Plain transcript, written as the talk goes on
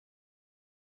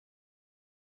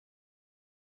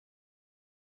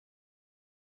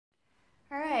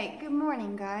All right, good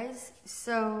morning, guys.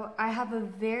 So I have a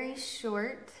very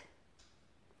short,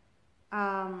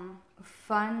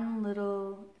 fun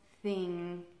little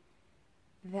thing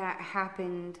that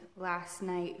happened last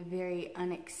night very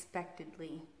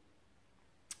unexpectedly.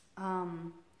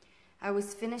 I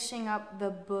was finishing up the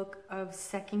book of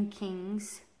 2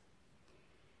 Kings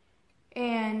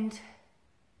and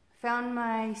found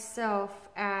myself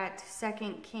at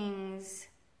 2 Kings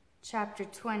chapter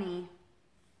 20.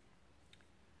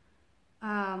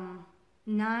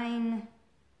 9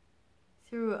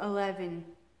 through 11.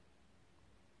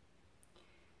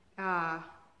 And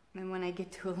when I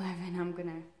get to 11,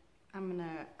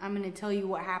 I'm gonna tell you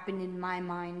what happened in my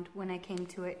mind when I came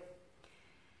to it.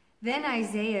 Then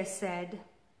Isaiah said,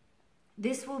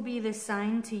 "This will be the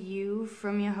sign to you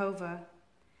from Jehovah,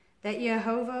 that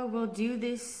Jehovah will do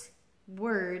this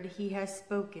word he has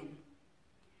spoken.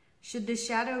 Should the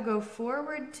shadow go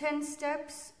forward 10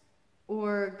 steps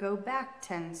or go back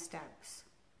 10 steps?"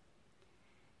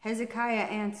 Hezekiah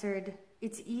answered,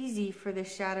 "It's easy for the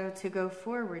shadow to go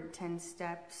forward 10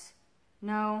 steps.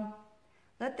 No,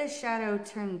 let the shadow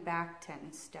turn back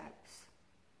 10 steps."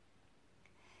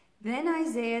 Then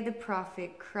Isaiah the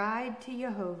prophet cried to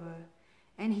Jehovah,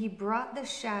 and he brought the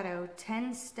shadow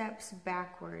 10 steps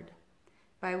backward,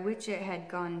 by which it had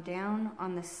gone down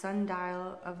on the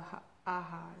sundial of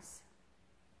Ahaz.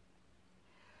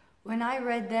 When I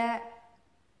read that,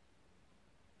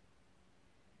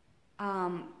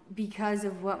 because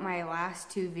of what my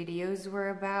last 2 videos were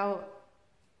about,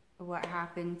 what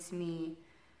happened to me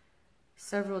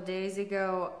several days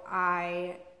ago,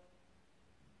 I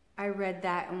read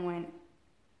that and went,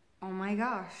 oh my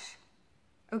gosh.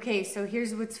 Okay, so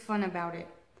here's what's fun about it.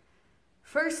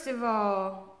 First of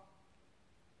all,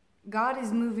 God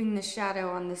is moving the shadow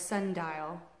on the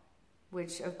sundial,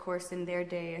 which of course in their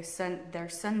day, their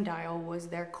sundial was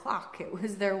their clock. It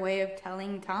was their way of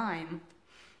telling time.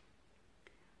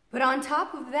 But on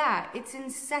top of that, it's in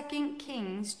 2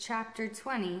 Kings chapter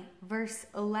 20, verse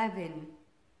 11,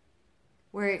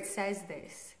 where it says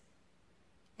this.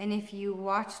 And if you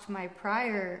watched my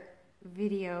prior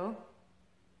video,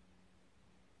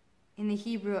 in the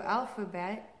Hebrew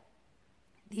alphabet,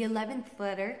 the 11th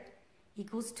letter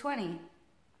equals 20.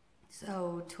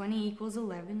 So 20 equals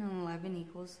 11, and 11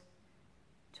 equals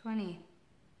 20.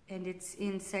 And it's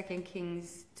in 2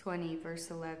 Kings 20,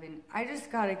 verse 11. I just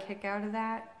got a kick out of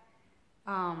that.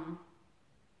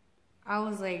 I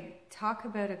was like, talk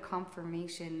about a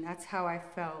confirmation. That's how I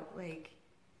felt. Like,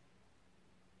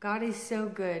 God is so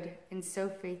good and so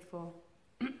faithful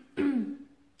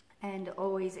and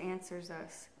always answers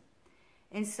us.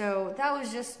 And so that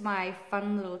was just my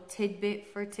fun little tidbit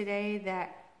for today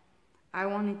that I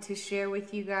wanted to share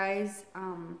with you guys.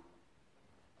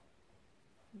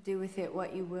 Do with it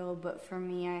what you will, but for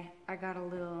me, I got a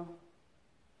little,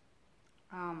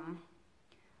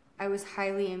 I was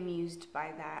highly amused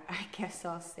by that, I guess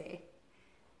I'll say.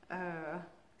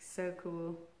 So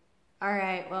cool. All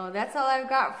right, well, that's all I've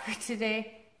got for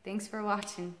today. Thanks for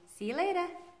watching. See you later.